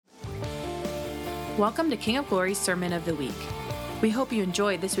Welcome to King of Glory's Sermon of the Week. We hope you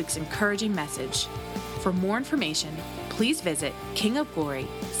enjoyed this week's encouraging message. For more information, please visit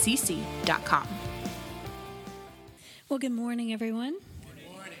kingofglorycc.com. Well, good morning, everyone.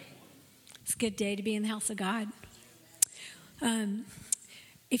 Good morning. It's a good day to be in the house of God.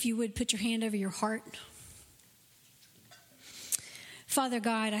 If you would put your hand over your heart. Father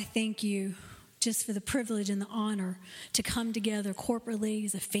God, I thank you just for the privilege and the honor to come together corporately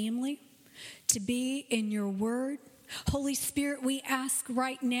as a family, to be in your word. Holy Spirit, we ask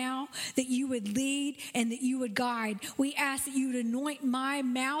right now that you would lead and that you would guide. We ask that you would anoint my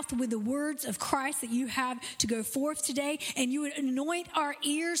mouth with the words of Christ that you have to go forth today, and you would anoint our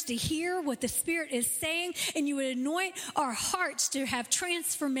ears to hear what the Spirit is saying, and you would anoint our hearts to have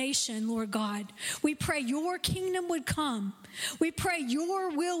transformation, Lord God. We pray your kingdom would come. We pray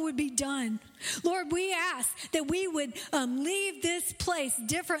your will would be done. Lord, we ask that we would leave this place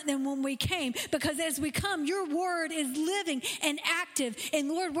different than when we came, because as we come, your word is living and active. And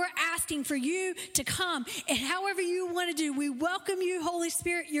Lord, we're asking for you to come. And however you want to do, we welcome you, Holy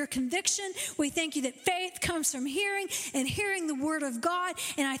Spirit, your conviction. We thank you that faith comes from hearing and hearing the word of God.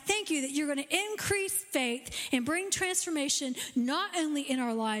 And I thank you that you're going to increase faith and bring transformation, not only in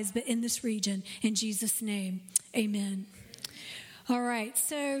our lives, but in this region. In Jesus' name, amen. All right,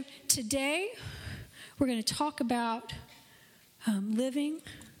 so today we're going to talk about living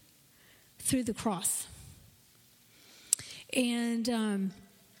through the cross. And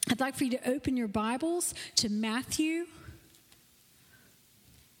I'd like for you to open your Bibles to Matthew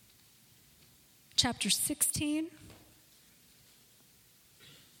chapter 16.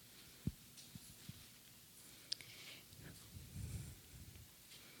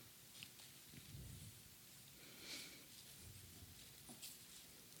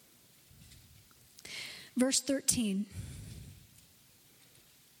 Verse 13.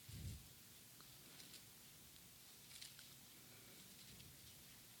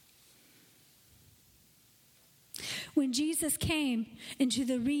 When Jesus came into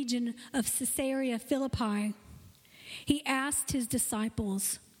the region of Caesarea Philippi, he asked his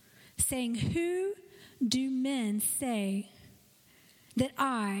disciples, saying, "Who do men say that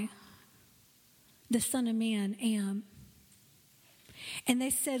I, the Son of Man, am?" And they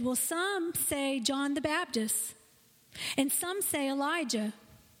said, well, some say John the Baptist, and some say Elijah,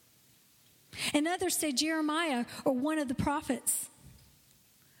 and others say Jeremiah or one of the prophets.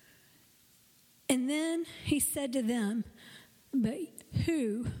 And then he said to them, "But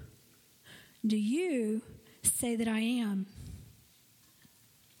who do you say that I am?"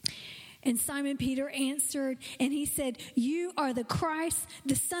 And Simon Peter answered, and he said, "You are the Christ,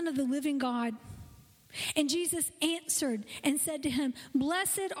 the Son of the living God." And Jesus answered and said to him,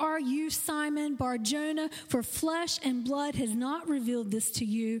 "Blessed are you, Simon Bar-Jonah, for flesh and blood has not revealed this to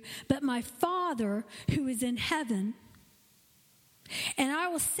you, but my Father who is in heaven. And I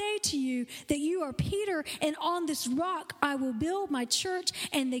will say to you that you are Peter, and on this rock I will build my church,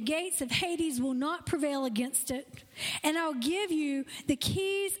 and the gates of Hades will not prevail against it. And I'll give you the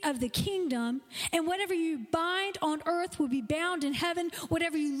keys of the kingdom, and whatever you bind on earth will be bound in heaven.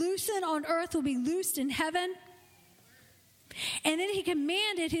 Whatever you loosen on earth will be loosed in heaven." And then he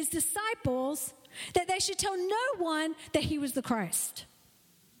commanded his disciples that they should tell no one that he was the Christ.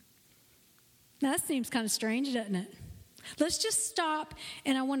 Now that seems kind of strange, doesn't it? Let's just stop,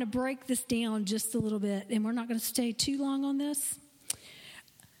 and I want to break this down just a little bit, and we're not going to stay too long on this.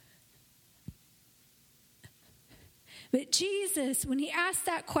 But Jesus, when he asked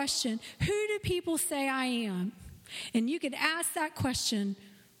that question, who do people say I am? And you could ask that question.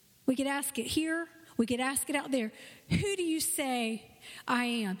 We could ask it here. We could ask it out there. Who do you say I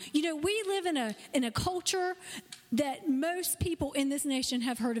am? You know, we live in a culture that most people in this nation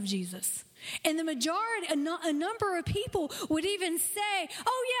have heard of Jesus. And the majority, a number of people would even say,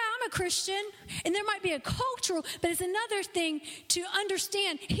 "Oh yeah, I'm a Christian." And there might be a cultural, but it's another thing to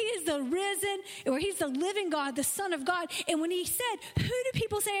understand he is the risen, or he's the living God, the Son of God. And when he said, "Who do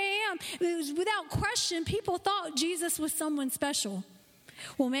people say I am?" it was without question, people thought Jesus was someone special.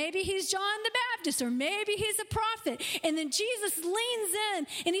 Well, maybe he's John the Baptist, or maybe he's a prophet. And then Jesus leans in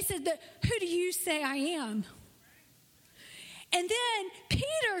and he said, "Who do you say I am?" And then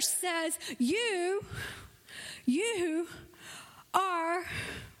Peter says, you are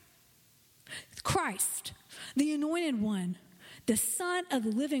Christ, the anointed one, the Son of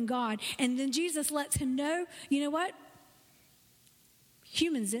the living God. And then Jesus lets him know, you know what?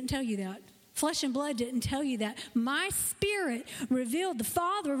 Humans didn't tell you that. Flesh and blood didn't tell you that. My Spirit revealed, the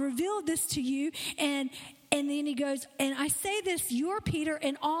Father revealed this to you. And then he goes, "And I say this, you're Peter,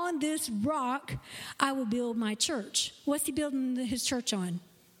 and on this rock I will build my church." What's he building his church on?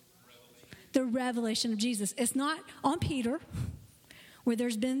 the revelation of Jesus. It's not on Peter, where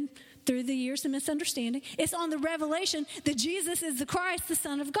there's been through the years some misunderstanding. It's on the revelation that Jesus is the Christ, the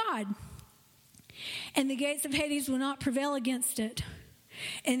Son of God. And the gates of Hades will not prevail against it.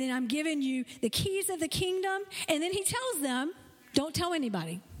 And then I'm giving you the keys of the kingdom. And then he tells them, don't tell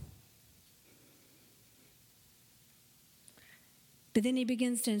anybody. But then he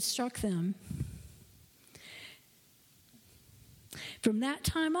begins to instruct them. From that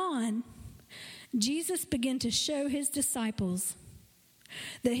time on, Jesus began to show his disciples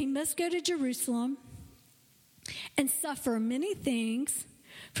that he must go to Jerusalem and suffer many things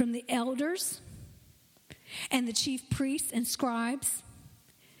from the elders and the chief priests and scribes,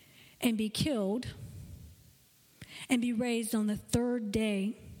 and be killed and be raised on the third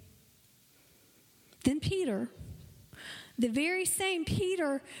day. Then Peter, the very same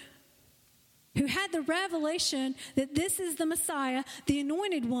Peter who had the revelation that this is the Messiah, the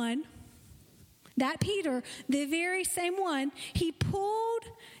anointed one, that Peter, the very same one, he pulled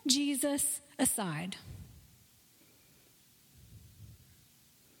Jesus aside.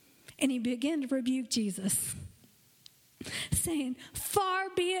 And he began to rebuke Jesus, saying, "Far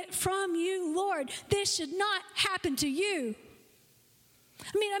be it from you, Lord. This should not happen to you."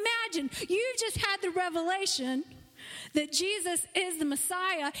 I mean, imagine, you've just had the revelation that Jesus is the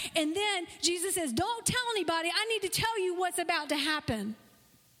Messiah, and then Jesus says, don't tell anybody. I need to tell you what's about to happen.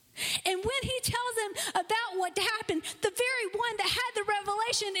 And when he tells them about what happened, the very one that had the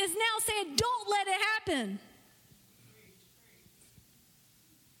revelation is now saying, don't let it happen.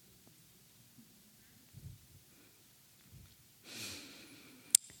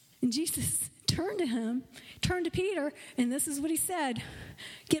 And Jesus turned to Peter, and this is what he said: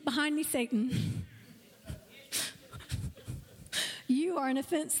 "Get behind me, Satan. You are an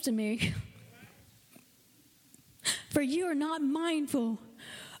offense to me. For you are not mindful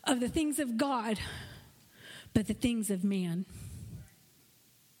of the things of God, but the things of man."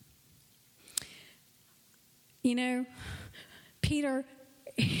 You know, Peter,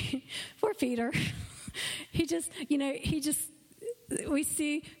 poor Peter, we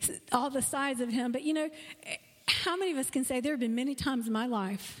see all the sides of him. But, how many of us can say there have been many times in my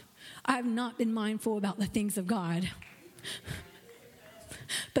life I have not been mindful about the things of God,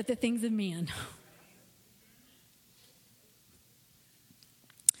 but the things of man?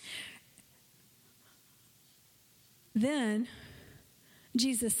 Then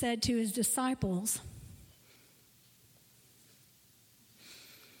Jesus said to his disciples,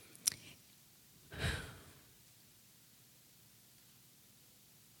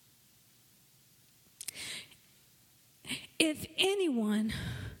 "If anyone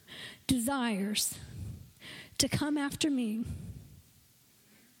desires to come after me,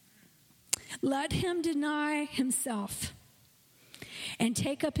 let him deny himself and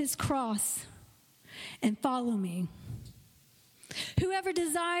take up his cross and follow me. Whoever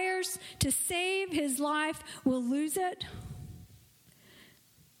desires to save his life will lose it,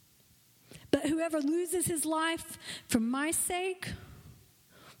 but whoever loses his life for my sake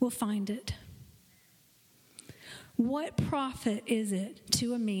will find it. What profit is it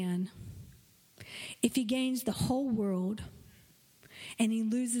to a man if he gains the whole world and he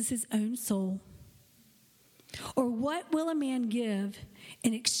loses his own soul? Or what will a man give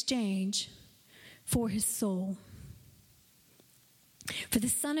in exchange for his soul? For the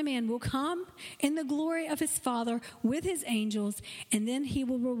Son of Man will come in the glory of his Father with his angels, and then he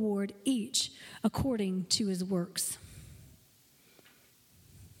will reward each according to his works."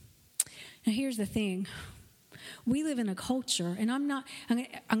 Now here's the thing. We live in a culture, and I'm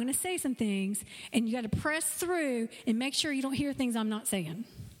going to say some things, and you got to press through and make sure you don't hear things I'm not saying.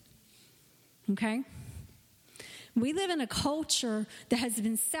 Okay? We live in a culture that has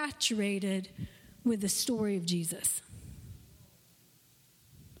been saturated with the story of Jesus.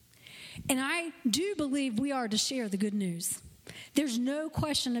 And I do believe we are to share the good news. There's no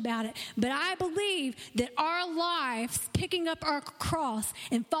question about it. But I believe that our lives, picking up our cross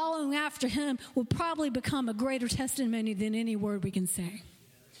and following after him, will probably become a greater testimony than any word we can say.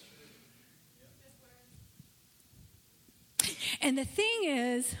 And the thing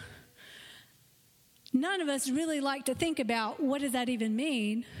is, none of us really like to think about what does that even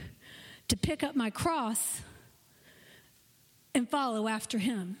mean, to pick up my cross and follow after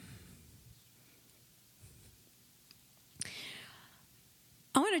him.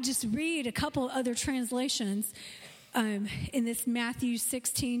 I want to just read a couple other translations in this Matthew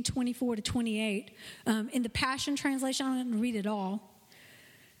 16, 24 to 28. In the Passion Translation, I'm not going to read it all.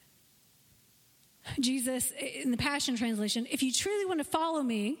 Jesus, in the Passion Translation, "If you truly want to follow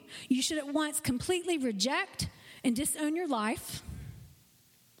me, you should at once completely reject and disown your life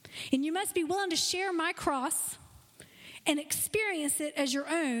And you must be willing to share my cross and experience it as your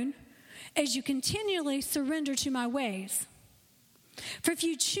own as you continually surrender to my ways. For if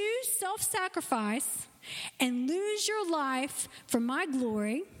you choose self-sacrifice and lose your life for my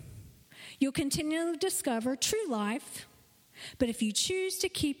glory, you'll continually discover true life. But if you choose to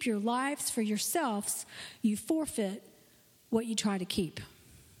keep your lives for yourselves, you forfeit what you try to keep.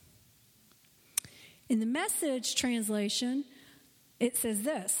 In the Message translation, it says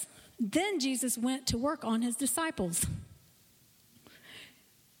this: Then Jesus went to work on his disciples.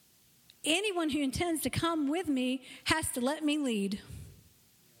 Anyone who intends to come with me has to let me lead.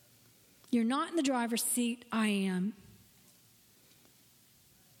 You're not in the driver's seat, I am.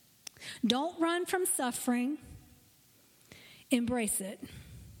 Don't run from suffering. Embrace it.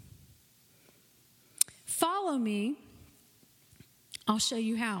 Follow me. I'll show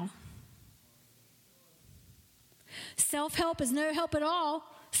you how. Self-help is no help at all.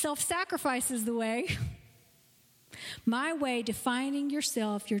 Self-sacrifice is the way. My way, defining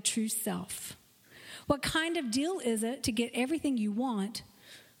yourself, your true self. What kind of deal is it to get everything you want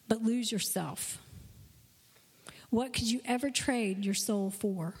but lose yourself? What could you ever trade your soul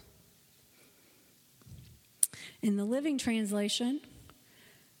for? In the Living Translation,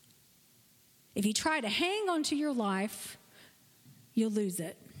 if you try to hang on to your life, you'll lose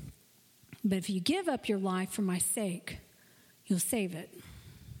it. But if you give up your life for my sake, you'll save it.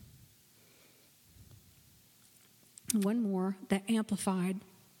 One more, that Amplified.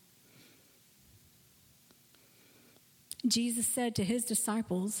 Jesus said to his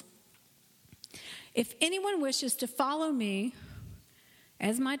disciples, if anyone wishes to follow me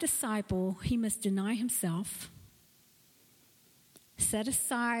as my disciple, he must deny himself, set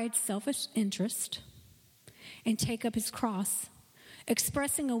aside selfish interest, and take up his cross,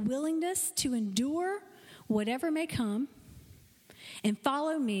 expressing a willingness to endure whatever may come, and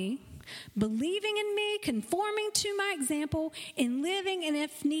follow me, believing in me, conforming to my example, in living and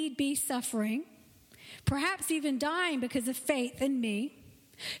if need be suffering, perhaps even dying because of faith in me.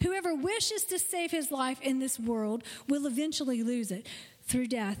 Whoever wishes to save his life in this world will eventually lose it through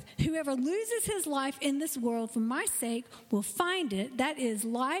death. Whoever loses his life in this world for my sake will find it, that is,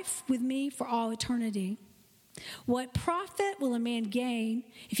 life with me for all eternity. What profit will a man gain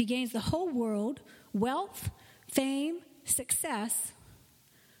if he gains the whole world, wealth, fame, success,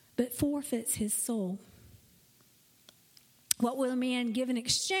 but forfeits his soul? What will a man give in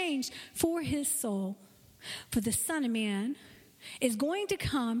exchange for his soul? For the Son of Man is going to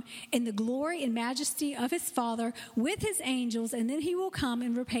come in the glory and majesty of his Father with his angels, and then he will come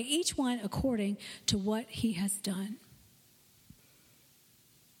and repay each one according to what he has done.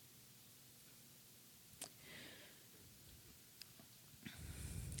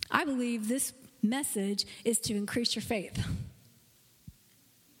 I believe this message is to increase your faith.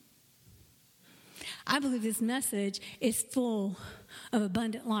 I believe this message is full of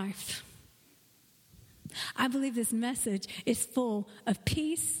abundant life. I believe this message is full of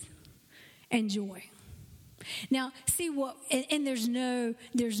peace and joy. Now, see what, and there's no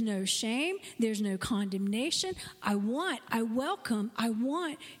shame, there's no condemnation. I want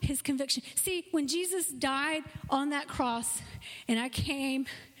his conviction. See, when Jesus died on that cross, and I came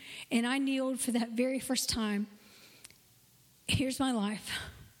and I kneeled for that very first time, here's my life.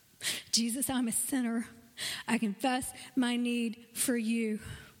 Jesus, I'm a sinner. I confess my need for you.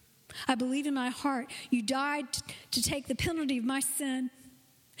 I believe in my heart you died to take the penalty of my sin,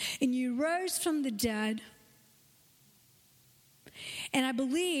 and you rose from the dead. And I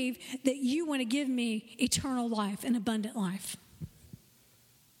believe that you want to give me eternal life and abundant life.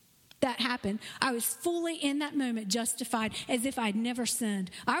 That happened. I was fully in that moment justified as if I'd never sinned.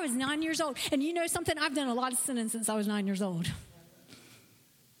 I was 9 years old. And you know something? I've done a lot of sinning since I was 9 years old.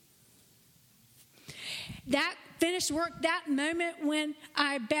 That finished work, that moment when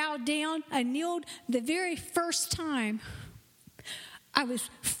I bowed down, I kneeled the very first time, I was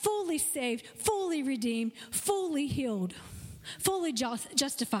fully saved, fully redeemed, fully healed, fully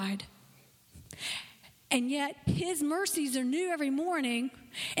justified. And yet his mercies are new every morning,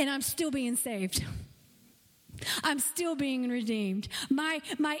 and I'm still being saved. I'm still being redeemed. My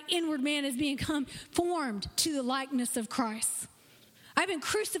inward man is being conformed to the likeness of Christ. I've been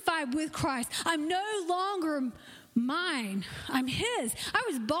crucified with Christ. I'm no longer mine. I'm his. I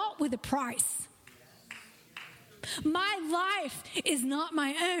was bought with a price. My life is not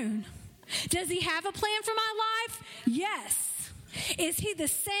my own. Does he have a plan for my life? Yes. Is he the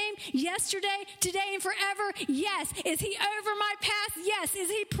same yesterday, today, and forever? Yes. Is he over my past? Yes. Is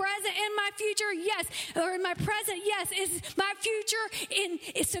he present in my future? Yes. Or in my present? Yes. Is my future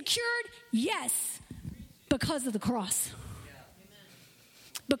is secured? Yes. Because of the cross.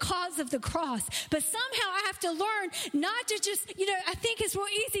 because of the cross. But somehow I have to learn not to just, I think it's real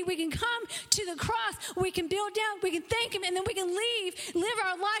easy. We can come to the cross, we can build down, we can thank him, and then we can live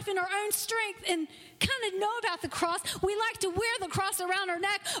our life in our own strength and kind of know about the cross. We like to wear the cross around our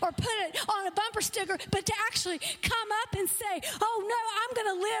neck or put it on a bumper sticker, but to actually come up and say, oh no, I'm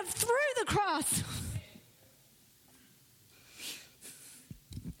going to live through the cross.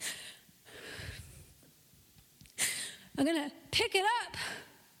 I'm going to pick it up.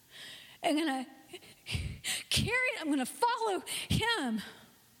 I'm going to carry it. I'm going to follow him.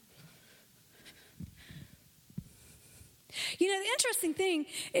 The interesting thing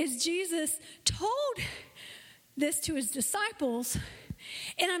is Jesus told this to his disciples,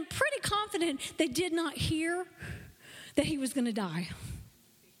 and I'm pretty confident they did not hear that he was going to die.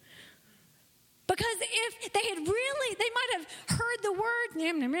 Because if they had really, they might have heard the word,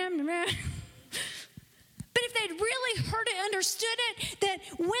 but if they'd really heard it, understood it, that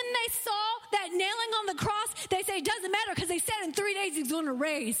when they saw that nailing on the cross, they say it doesn't matter because they said in 3 days he's going to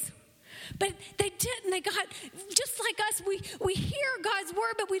raise. But they didn't. They got, just like us, we hear God's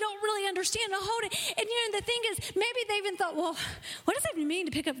word, but we don't really understand and hold it. And the thing is, maybe they even thought, well, what does that even mean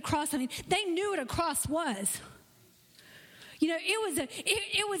to pick up a cross? I mean, they knew what a cross was.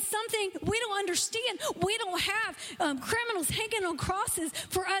 It was something we don't understand. We don't have criminals hanging on crosses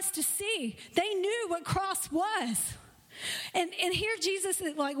for us to see. They knew what cross was. And here Jesus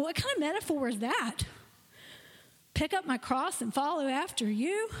is like, what kind of metaphor is that? Pick up my cross and follow after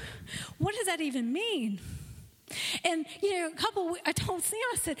you? What does that even mean? And, I told Sam,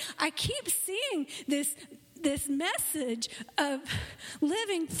 I said, I keep seeing this message of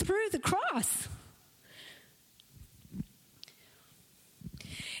living through the cross.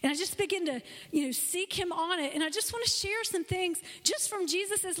 And I just begin to, seek him on it. And I just want to share some things just from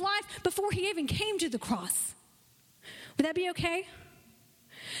Jesus' life before he even came to the cross. Would that be okay?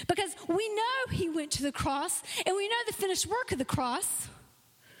 Because we know he went to the cross, and we know the finished work of the cross.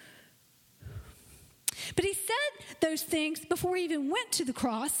 But he said those things before he even went to the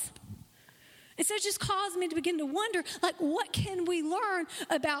cross. And so it just caused me to begin to wonder, what can we learn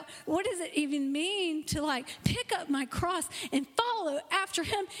about what does it even mean to, pick up my cross and follow after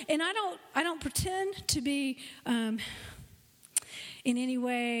him? And I don't pretend to be in any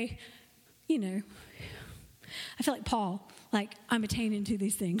way, I feel like Paul, I'm attaining to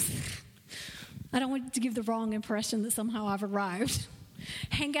these things. I don't want to give the wrong impression that somehow I've arrived.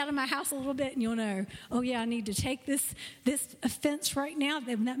 Hang out in my house a little bit and you'll know, oh yeah, I need to take this offense right now.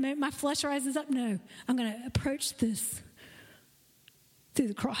 That my flesh rises up. No, I'm going to approach this through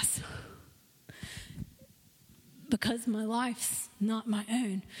the cross. Because my life's not my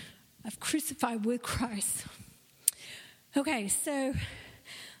own. I've crucified with Christ. Okay, so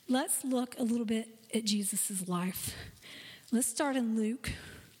let's look a little bit at Jesus' life. Let's start in Luke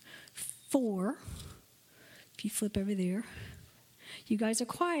 4. If you flip over there. You guys are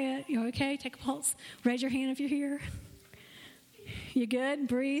quiet. You okay? Take a pulse. Raise your hand if you're here. You good?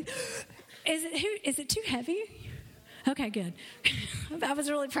 Breathe. Is it too heavy? Okay, good. I was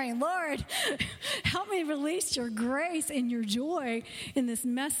really praying, Lord, help me release your grace and your joy in this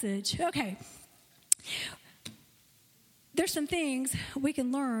message. Okay. There's some things we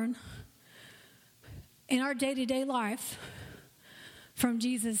can learn in our day-to-day life from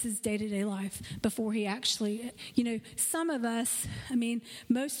Jesus' day-to-day life before he actually, some of us,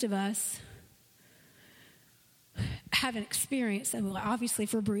 most of us haven't experienced, and obviously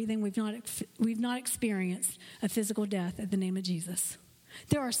for breathing, we've not experienced a physical death at the name of Jesus.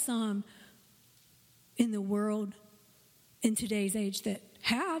 There are some in the world in today's age that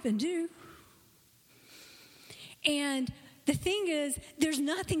have and do. And the thing is, there's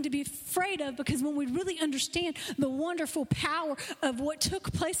nothing to be afraid of, because when we really understand the wonderful power of what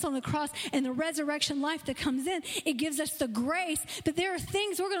took place on the cross and the resurrection life that comes in, it gives us the grace. But there are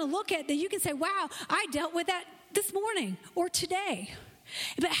things we're going to look at that you can say, wow, I dealt with that this morning or today.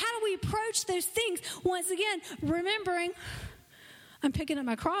 But how do we approach those things? Once again, remembering I'm picking up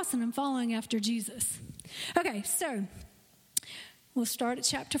my cross and I'm following after Jesus. Okay, so we'll start at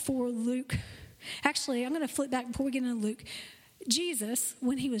chapter 4, Luke. Actually, I'm going to flip back before we get into Luke. Jesus,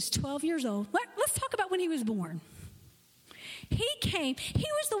 when he was 12 years old, let's talk about when he was born. He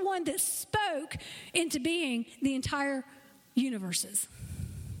was the one that spoke into being the entire universes.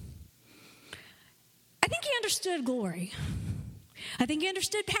 I think he understood glory. I think he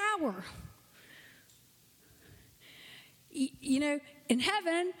understood power. In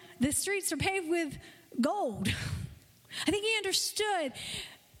heaven, the streets are paved with gold. I think he understood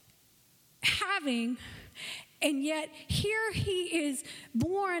having, and yet here he is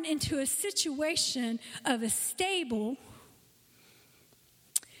born into a situation of a stable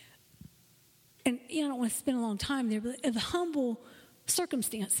and I don't want to spend a long time there, but of humble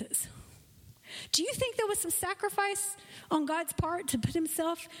circumstances. Do you think there was some sacrifice on God's part to put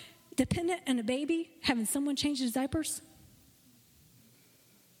himself dependent on a baby, having someone change his diapers?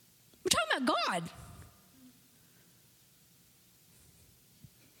 We're talking about God.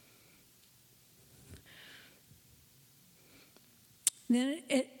 Then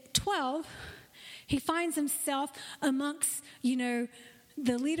at 12, he finds himself amongst,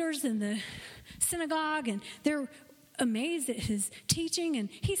 the leaders in the synagogue, and they're amazed at his teaching, and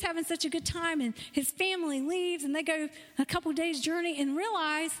he's having such a good time, and his family leaves, and they go a couple days journey and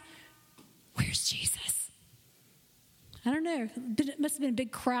realize, where's Jesus? I don't know. It must have been a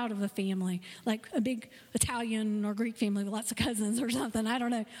big crowd of a family, like a big Italian or Greek family with lots of cousins or something. I don't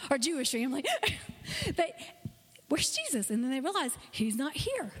know. Or Jewish family. But where's Jesus? And then they realize he's not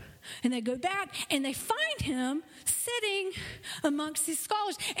here. And they go back and they find him sitting amongst these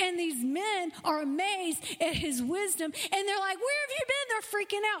scholars. And these men are amazed at his wisdom. And they're like, where have you been? They're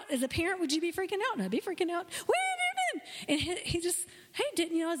freaking out. As a parent, would you be freaking out? No, I'd be freaking out. Where have you been? And he just, hey,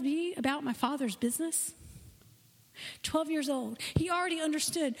 didn't you always be about my Father's business? 12 years old. He already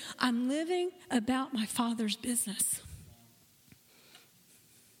understood, I'm living about my Father's business.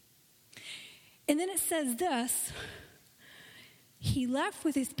 And then it says this, he left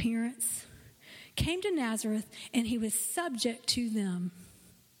with his parents, came to Nazareth, and he was subject to them.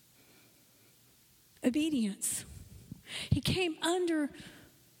 Obedience. He came under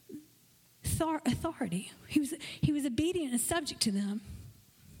authority. He was obedient and subject to them.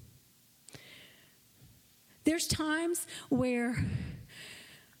 There's times where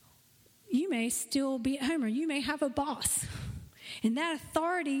you may still be at home, or you may have a boss, and that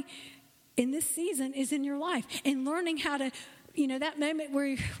authority in this season is in your life. And learning how to, that moment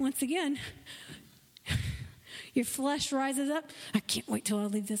where, once again, your flesh rises up. I can't wait till I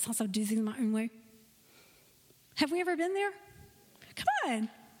leave this house. I'll do things my own way. Have we ever been there? Come on.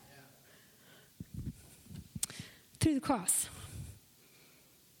 Through the cross,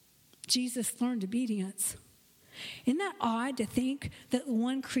 Jesus learned obedience. Isn't that odd to think that the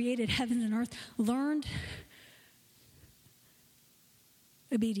one created heaven and earth learned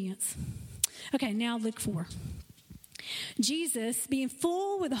obedience? Okay, now Luke 4. Jesus, being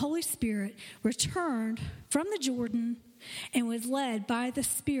full with the Holy Spirit, returned from the Jordan and was led by the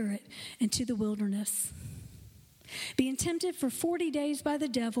Spirit into the wilderness, being tempted for 40 days by the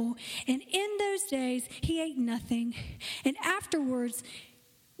devil. And in those days he ate nothing. And afterwards,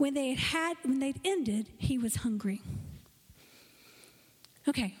 when they'd ended, he was hungry.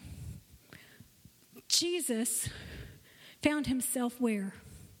 Okay. Jesus found himself where?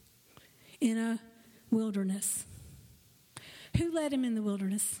 In a wilderness. Who led him in the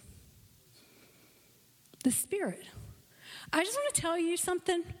wilderness? The Spirit. I just want to tell you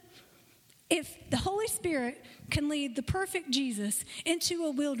something. If the Holy Spirit can lead the perfect Jesus into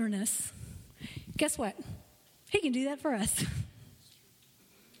a wilderness, guess what? He can do that for us.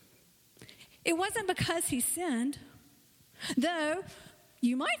 It wasn't because he sinned, though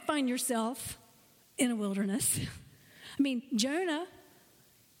you might find yourself in a wilderness. I mean, Jonah,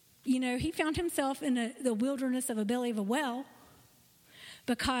 he found himself in the wilderness of a belly of a well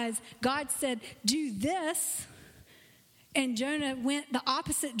because God said, do this, and Jonah went the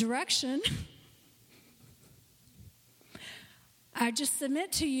opposite direction. I just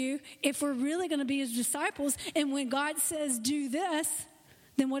submit to you, if we're really going to be his disciples, and when God says do this,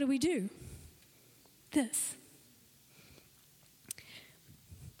 then what do? This.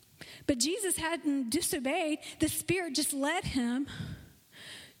 But Jesus hadn't disobeyed. The Spirit just led him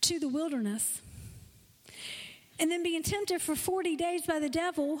to the wilderness. And then being tempted for 40 days by the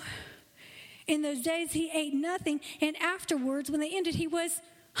devil, in those days he ate nothing. And afterwards, when they ended, he was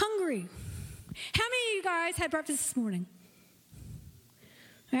hungry. How many of you guys had breakfast this morning?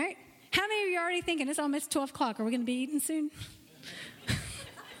 All right. How many of you are already thinking, it's almost 12 o'clock. Are we going to be eating soon?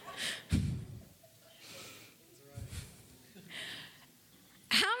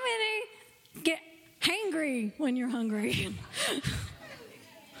 How many get hangry when you're hungry?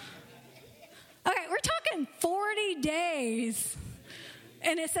 Okay, we're talking 40 days.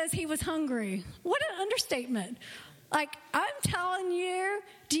 And it says he was hungry. What an understatement. Like, I'm telling you,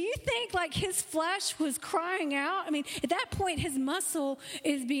 do you think like his flesh was crying out? I mean, at that point, his muscle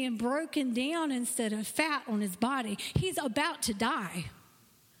is being broken down instead of fat on his body. He's about to die.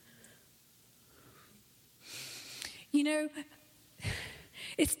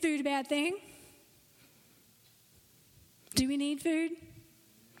 Is food a bad thing? Do we need food?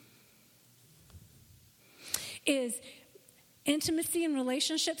 Is intimacy and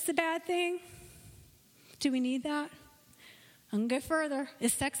relationships a bad thing? Do we need that? I'm going to go further.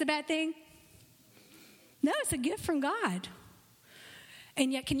 Is sex a bad thing? No, it's a gift from God.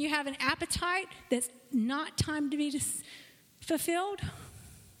 And yet, can you have an appetite that's not timed to be fulfilled?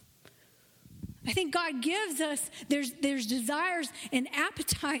 I think God gives us, there's desires and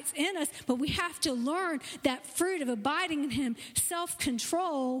appetites in us, but we have to learn that fruit of abiding in Him,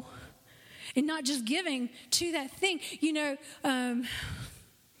 self-control, and not just giving to that thing.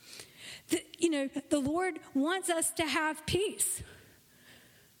 The Lord wants us to have peace.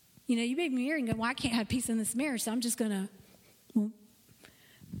 You may be married and go, well, I can't have peace in this marriage, so I'm just going to. Well,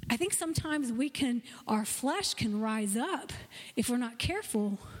 I think sometimes our flesh can rise up if we're not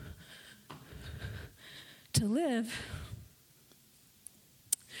careful to live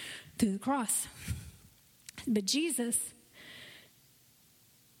through the cross. But Jesus,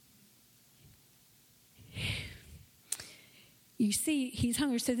 you see, He's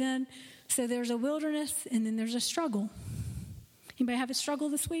hungry. So there's a wilderness and then there's a struggle. Anybody have a struggle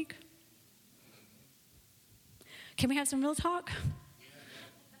this week? Can we have some real talk?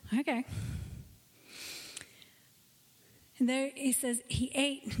 Okay. And there He says He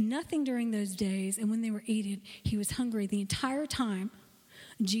ate nothing during those days, and when they were eating, He was hungry. The entire time,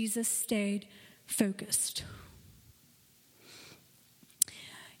 Jesus stayed focused.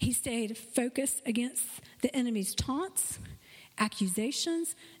 He stayed focused against the enemy's taunts,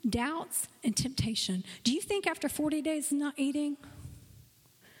 accusations, doubts, and temptation. Do you think after 40 days of not eating,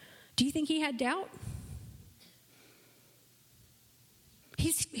 do you think He had doubt?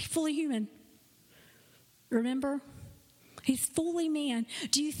 He's fully human. Remember? He's fully man.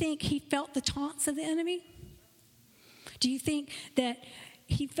 Do you think He felt the taunts of the enemy? Do you think that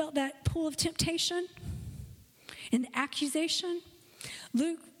He felt that pull of temptation and the accusation?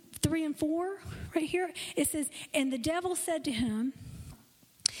 Luke 3 and 4, right here, it says, and the devil said to Him,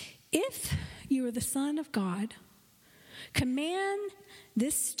 if you are the Son of God, command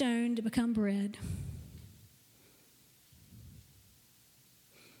this stone to become bread.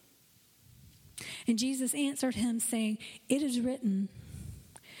 And Jesus answered him, saying, it is written,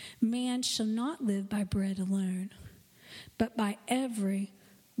 man shall not live by bread alone, but by every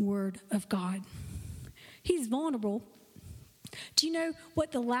word of God. He's vulnerable. Do you know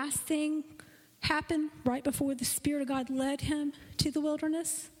what the last thing happened right before the Spirit of God led him to the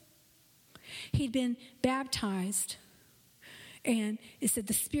wilderness? He'd been baptized, and it said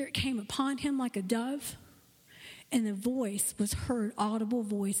the Spirit came upon him like a dove. And the voice was heard, audible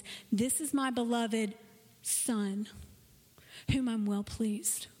voice. This is my beloved Son, whom I'm well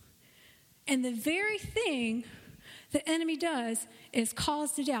pleased. And the very thing the enemy does is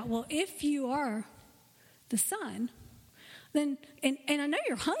cause the doubt. Well, if you are the Son, then, and I know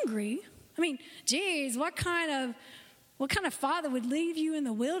you're hungry. I mean, geez, what kind of father would leave you in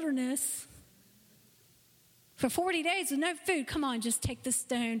the wilderness for 40 days with no food? Come on, just take the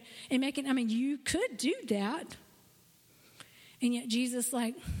stone and make it. I mean, you could do that. And yet Jesus,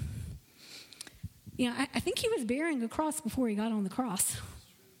 I think He was bearing a cross before He got on the cross.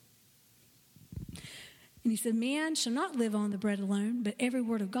 And He said, man shall not live on the bread alone, but every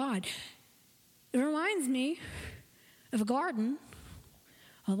word of God. It reminds me of a garden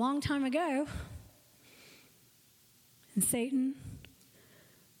a long time ago. And Satan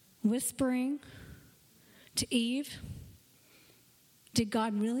whispering to Eve, did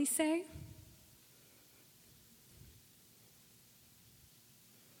God really say?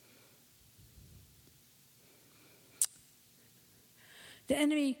 The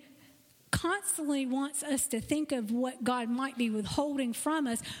enemy constantly wants us to think of what God might be withholding from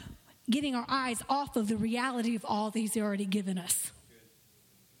us, getting our eyes off of the reality of all that He's already given us.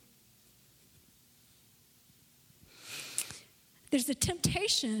 There's a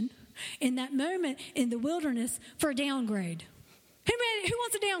temptation in that moment in the wilderness for a downgrade. Who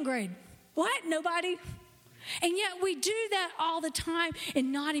wants a downgrade? What? Nobody? And yet we do that all the time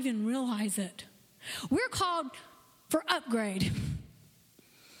and not even realize it. We're called for upgrade.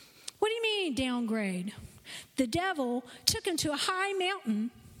 What do you mean downgrade? The devil took him to a high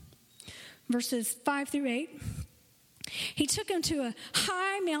mountain, verses 5 through 8. He took him to a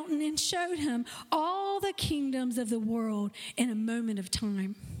high mountain and showed him all the kingdoms of the world in a moment of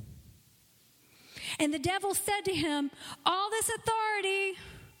time. And the devil said to him, all this authority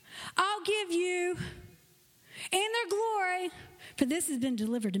I'll give you and their glory, for this has been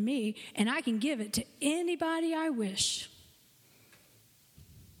delivered to me, and I can give it to anybody I wish.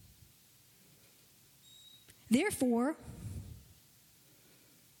 Therefore,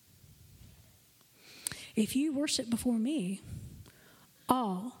 if you worship before me,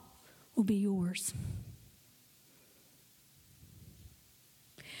 all will be yours.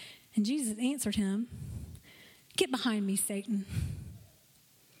 And Jesus answered him, get behind me, Satan.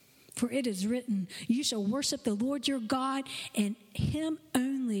 For it is written, you shall worship the Lord your God, and him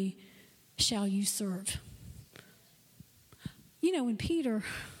only shall you serve. You know, when Peter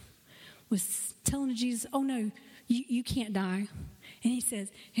was telling Jesus, oh no, you can't die. And he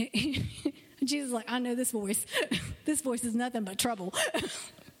says, Jesus is like, I know this voice. This voice is nothing but trouble.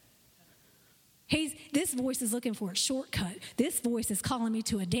 This voice is looking for a shortcut. This voice is calling me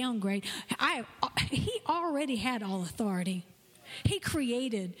to a downgrade. He already had all authority. He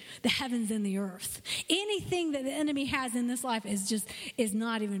created the heavens and the earth. Anything that the enemy has in this life is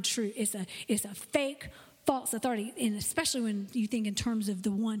not even true. It's a fake, false authority, and especially when you think in terms of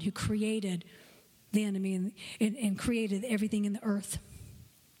the one who created the enemy and created everything in the earth.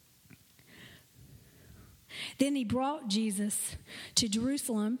 Then he brought Jesus to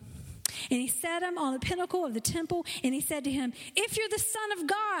Jerusalem, and he set him on the pinnacle of the temple, and he said to him, if you're the Son of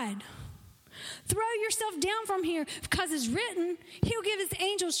God, throw yourself down from here, because it's written, he'll give his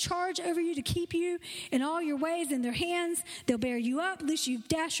angels charge over you to keep you in all your ways in their hands. They'll bear you up, lest you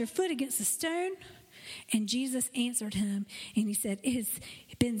dash your foot against a stone. And Jesus answered him, and he said, it has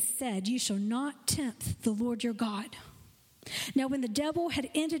been said, you shall not tempt the Lord your God. Now when the devil had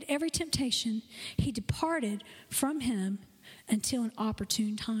ended every temptation, he departed from him until an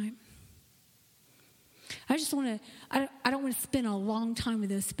opportune time. I don't want to spend a long time with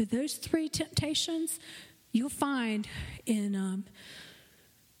this, but those three temptations you'll find in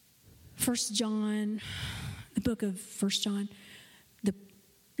 1 John, the book of 1 John,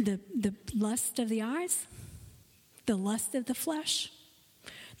 the lust of the eyes, the lust of the flesh,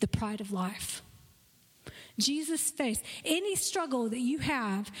 the pride of life. Jesus faced any struggle that you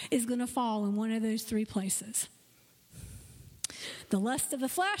have is going to fall in one of those three places. The lust of the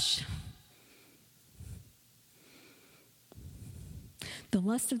flesh, the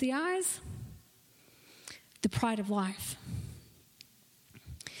lust of the eyes, the pride of life.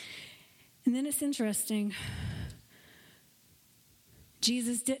 And then it's interesting.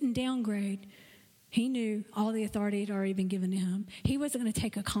 Jesus didn't downgrade. He knew all the authority had already been given to him. He wasn't going to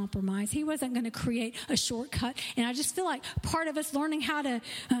take a compromise. He wasn't going to create a shortcut. And I just feel like part of us learning how to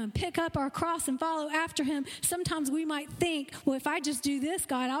pick up our cross and follow after him, sometimes we might think, well, if I just do this,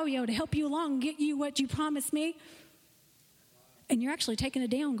 God, I'll be able to help you along and get you what you promised me. And you're actually taking a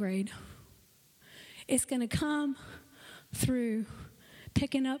downgrade. It's going to come through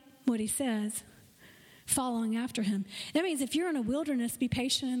picking up what he says, following after him. That means if you're in a wilderness, be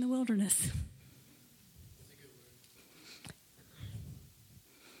patient in the wilderness.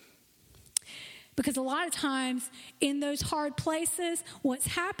 Because a lot of times in those hard places, what's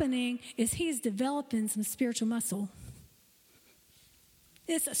happening is he's developing some spiritual muscle.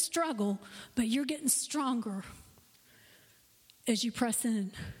 It's a struggle, but you're getting stronger as you press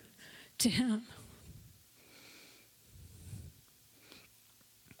in to him.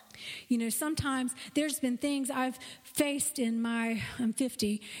 You know, sometimes there's been things I've faced I'm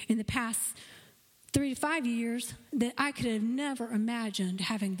 50, in the past 3 to 5 years that I could have never imagined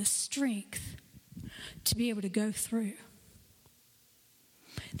having the strength to be able to go through.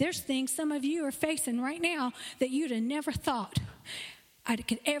 There's things some of you are facing right now that you'd have never thought I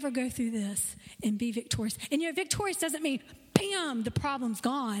could ever go through this and be victorious. And you know, victorious doesn't mean, bam, the problem's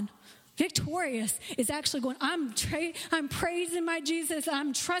gone. Victorious is actually going, I'm praising my Jesus.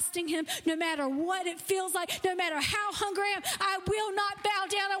 I'm trusting him no matter what it feels like, no matter how hungry I am. I will not bow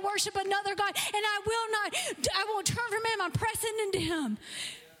down and worship another God. And I won't turn from him. I'm pressing into him.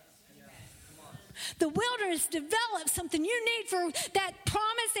 The wilderness develops something you need for that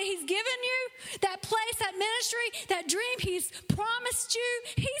promise that he's given you, that place, that ministry, that dream he's promised you.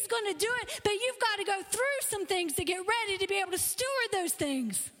 He's going to do it, but you've got to go through some things to get ready to be able to steward those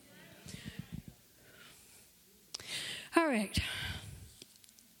things. All right.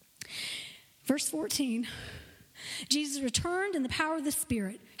 Verse 14. Jesus returned in the power of the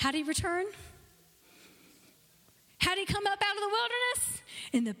Spirit. How did he return? How did he come up out of the wilderness?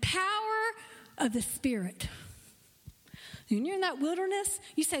 In the power of the Spirit. When you're in that wilderness,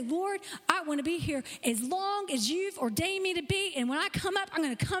 you say, Lord, I want to be here as long as you've ordained me to be. And when I come up, I'm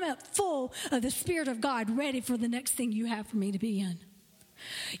going to come up full of the Spirit of God, ready for the next thing you have for me to be in.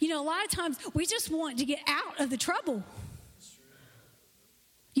 You know, a lot of times we just want to get out of the trouble.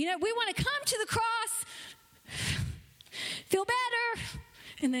 You know, we want to come to the cross, feel better,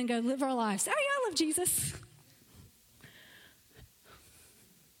 and then go live our lives. Oh, yeah, I love Jesus.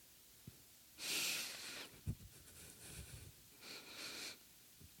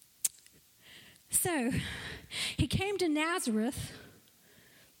 So, he came to Nazareth.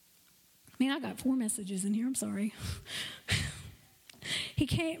 Man, I got 4 messages in here. I'm sorry. He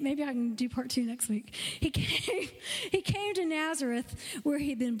came, maybe I can do part 2 next week. He came to Nazareth where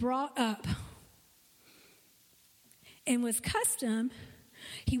he'd been brought up. And was custom,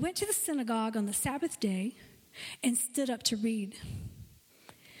 he went to the synagogue on the Sabbath day and stood up to read.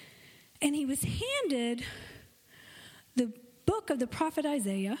 And he was handed the book of the prophet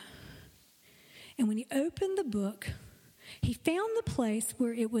Isaiah. And when he opened the book, he found the place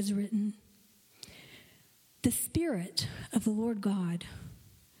where it was written, "The Spirit of the Lord God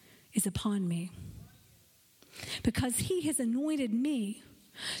is upon me, because he has anointed me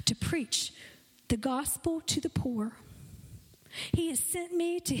to preach the gospel to the poor. He has sent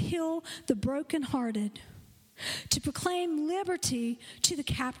me to heal the brokenhearted, to proclaim liberty to the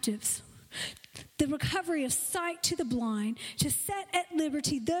captives, the recovery of sight to the blind, to set at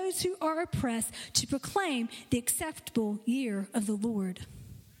liberty those who are oppressed, to proclaim the acceptable year of the Lord."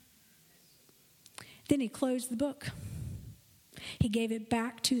 Then he closed the book. He gave it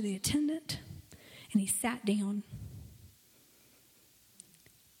back to the attendant, and he sat down.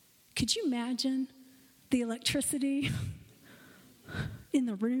 Could you imagine the electricity in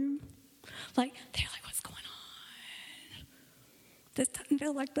the room? Like, they're like, what's going on? This doesn't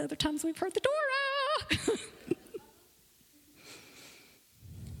feel like the other times we've heard the Torah.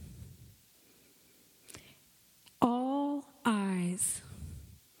 All eyes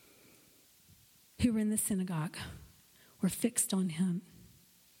who were in the synagogue were fixed on him.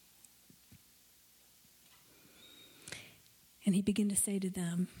 And he began to say to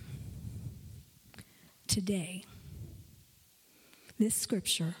them, "Today, this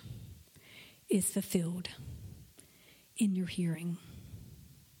scripture is fulfilled in your hearing."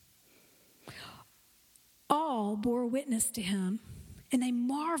 All bore witness to him, and they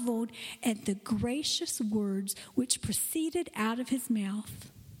marveled at the gracious words which proceeded out of his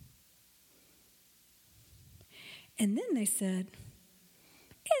mouth. And then they said,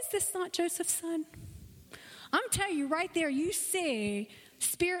 "Is this not Joseph's son?" I'm telling you right there, you see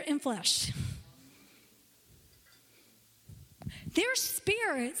spirit and flesh. Their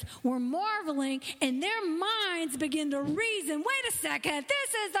spirits were marveling, and their minds began to reason, wait a second,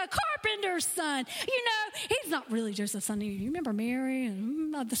 this is the carpenter's son. You know, he's not really Joseph's son. You remember Mary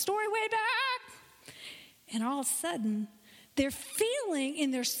and the story way back? And all of a sudden, they're feeling in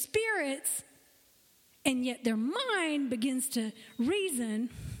their spirits, and yet their mind begins to reason.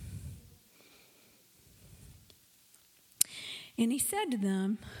 And he said to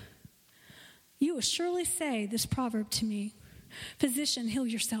them, "You will surely say this proverb to me, 'Physician, heal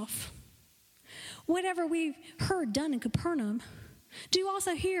yourself. Whatever we've heard done in Capernaum, do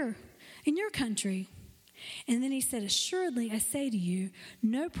also here in your country.' And then he said, 'Assuredly, I say to you,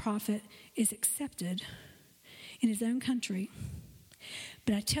 no prophet is accepted in his own country.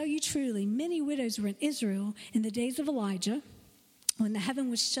 But I tell you truly, many widows were in Israel in the days of Elijah, when the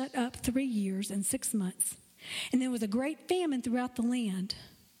heaven was shut up 3 years and 6 months. And there was a great famine throughout the land.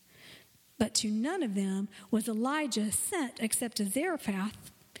 But to none of them was Elijah sent except to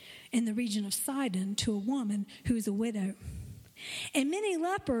Zarephath in the region of Sidon, to a woman who was a widow. And many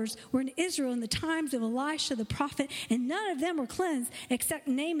lepers were in Israel in the times of Elisha the prophet, and none of them were cleansed except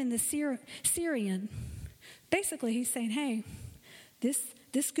Naaman the Syrian.'" Basically, he's saying, hey,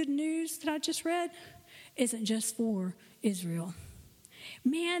 this good news that I just read isn't just for Israel.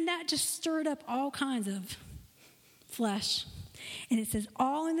 Man, that just stirred up all kinds of flesh. And it says,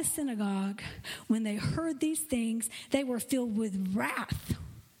 all in the synagogue, when they heard these things, they were filled with wrath.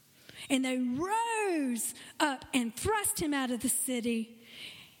 And they rose up and thrust him out of the city.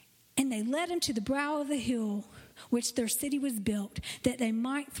 And they led him to the brow of the hill, which their city was built, that they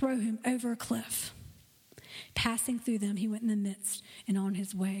might throw him over a cliff. Passing through them, he went in the midst and on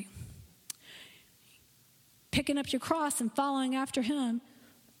his way. Picking up your cross and following after him,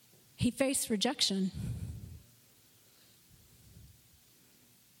 he faced rejection.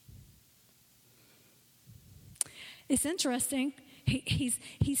 It's interesting.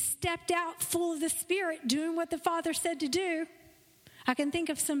 He stepped out full of the Spirit, doing what the Father said to do. I can think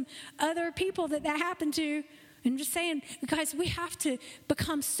of some other people that happened to. And I'm just saying, guys, we have to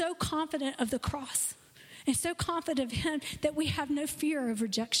become so confident of the cross and so confident of him that we have no fear of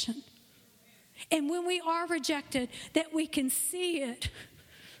rejection. And when we are rejected, that we can see it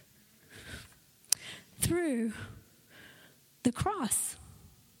through the cross.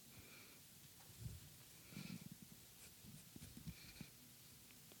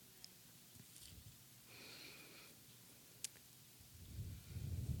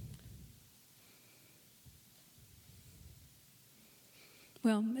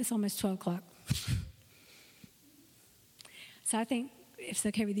 Well, it's almost 12 o'clock. So I think, if it's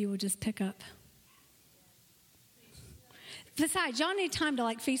okay with you, we'll just pick up. Besides, y'all need time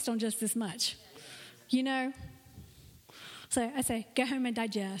to feast on just this much, you know? So I say, go home and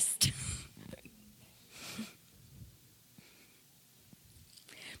digest.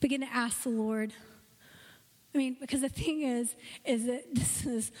 Begin to ask the Lord. Because the thing is that this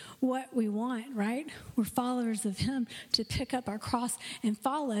is what we want, right? We're followers of Him, to pick up our cross and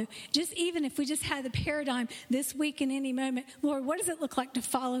follow. Just even if we just had the paradigm this week in any moment, Lord, what does it look like to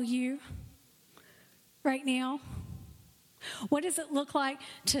follow you right now? What does it look like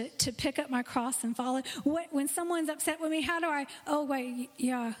to pick up my cross and follow? When someone's upset with me, how do I,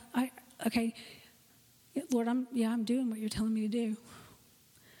 okay, Lord, I'm doing what you're telling me to do.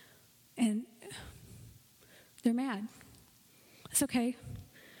 And they're mad. It's okay.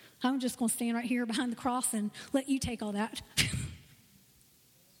 I'm just going to stand right here behind the cross and let you take all that.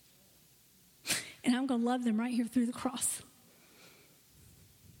 And I'm going to love them right here through the cross.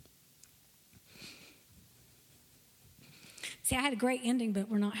 See, I had a great ending, but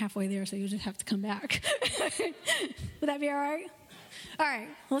we're not halfway there, so you'll just have to come back. Would that be all right? All right,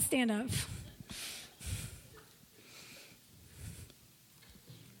 let's stand up.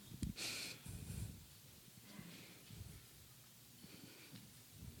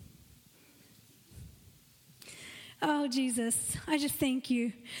 Oh, Jesus, I just thank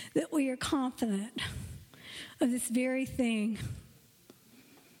you that we are confident of this very thing.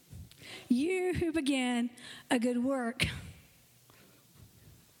 You who began a good work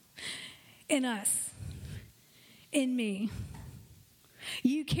in us, in me,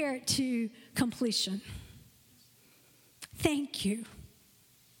 you carry it to completion. Thank you.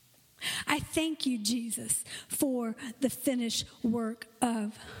 I thank you, Jesus, for the finished work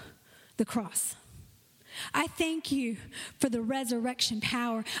of the cross. I thank you for the resurrection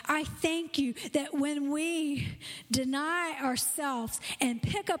power. I thank you that when we deny ourselves and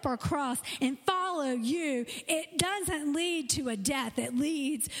pick up our cross and follow you, it doesn't lead to a death. It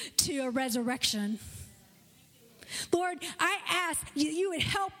leads to a resurrection. Lord, I ask you would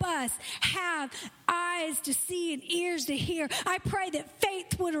help us have eyes to see and ears to hear. I pray that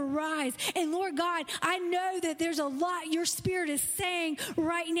faith would arise. And Lord God, I know that there's a lot your Spirit is saying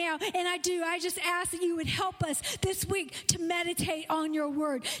right now. And I just ask that you would help us this week to meditate on your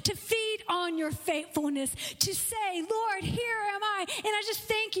word, to feed on your faithfulness, to say, Lord, here am I. And I just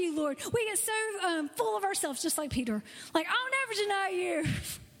thank you, Lord. We get so full of ourselves, just like Peter. I'll never deny you.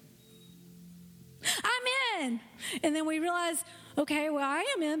 I'm in. And then we realize, okay, well, I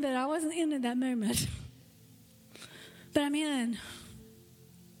am in, but I wasn't in at that moment. But I'm in.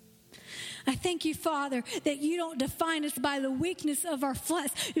 I thank you, Father, that you don't define us by the weakness of our flesh.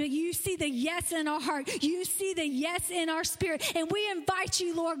 You see the yes in our heart. You see the yes in our spirit. And we invite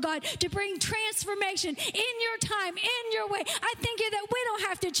you, Lord God, to bring transformation in your time, in your way. I thank you that we don't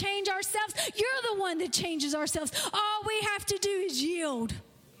have to change ourselves. You're the one that changes ourselves. All we have to do is yield.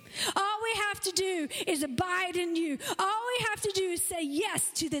 All we have to do is abide in you. All we have to do is say yes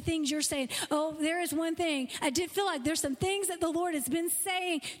to the things you're saying. Oh, there is one thing. I did feel like there's some things that the Lord has been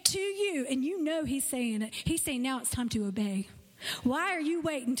saying to you, and you know He's saying it. He's saying now it's time to obey. Why are you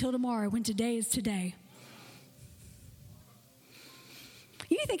waiting until tomorrow when today is today?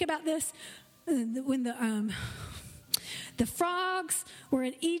 You think about this when the frogs were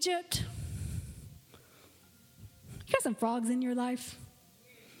in Egypt. You got some frogs in your life?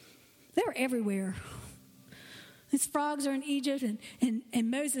 They were everywhere. These frogs are in Egypt, and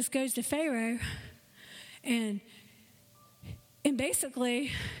Moses goes to Pharaoh, and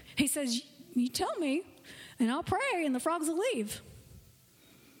basically he says, you tell me, and I'll pray, and the frogs will leave.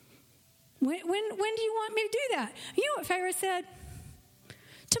 When do you want me to do that? You know what Pharaoh said?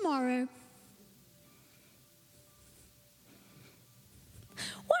 Tomorrow.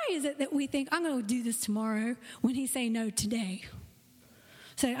 Why is it that we think, I'm going to do this tomorrow, when he's saying no today?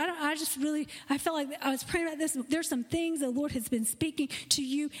 So I felt like I was praying about this. There's some things the Lord has been speaking to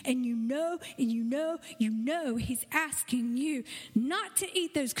you, and you know He's asking you not to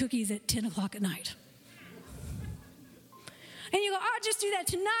eat those cookies at 10 o'clock at night. And you go, I'll just do that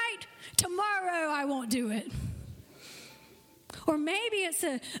tonight. Tomorrow I won't do it. Or maybe it's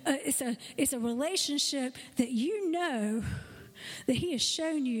a relationship that you know that He has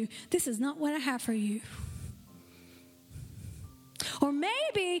shown you, this is not what I have for you. Or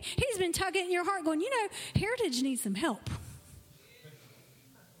maybe He's been tugging in your heart going, Heritage needs some help.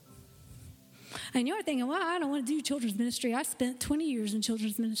 And you're thinking, well, I don't want to do children's ministry. I spent 20 years in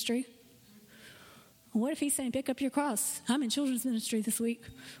children's ministry. Well, what if He's saying, pick up your cross? I'm in children's ministry this week.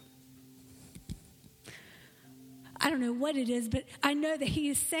 I don't know what it is, but I know that He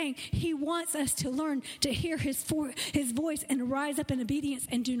is saying He wants us to learn to hear His voice and rise up in obedience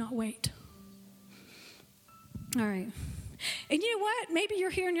and do not wait. All right. And you know what? Maybe you're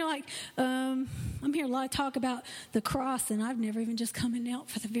here and you're like, I'm hearing a lot of talk about the cross, and I've never even just come out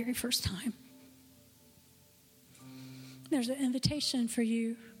for the very first time. There's an invitation for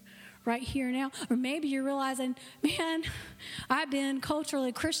you right here now. Or maybe you're realizing, man, I've been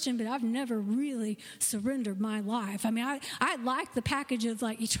culturally Christian, but I've never really surrendered my life. I mean, I like the package of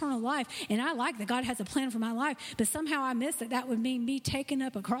like eternal life, and I like that God has a plan for my life, but somehow I miss that would mean me taking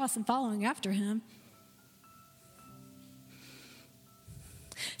up a cross and following after him.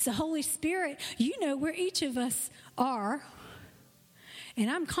 So Holy Spirit, you know where each of us are,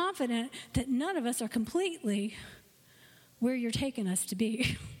 and I'm confident that none of us are completely where you're taking us to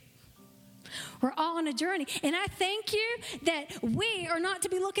be. We're all on a journey. And I thank you that we are not to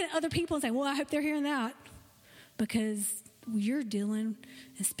be looking at other people and saying, well, I hope they're hearing that, because you're dealing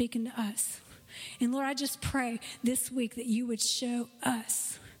and speaking to us. And Lord, I just pray this week that you would show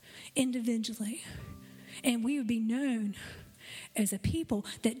us individually, and we would be known as a people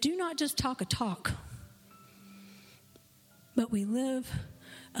that do not just talk a talk, but we live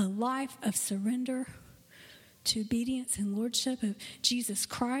a life of surrender to obedience and lordship of Jesus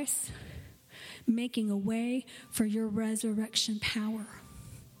Christ, making a way for your resurrection power.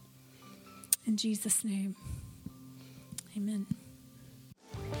 In Jesus' name, amen.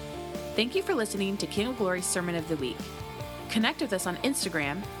 Thank you for listening to King of Glory's Sermon of the Week. Connect with us on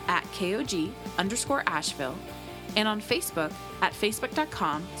Instagram at KOG_Asheville and on Facebook at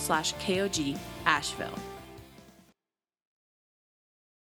facebook.com/KOG Asheville.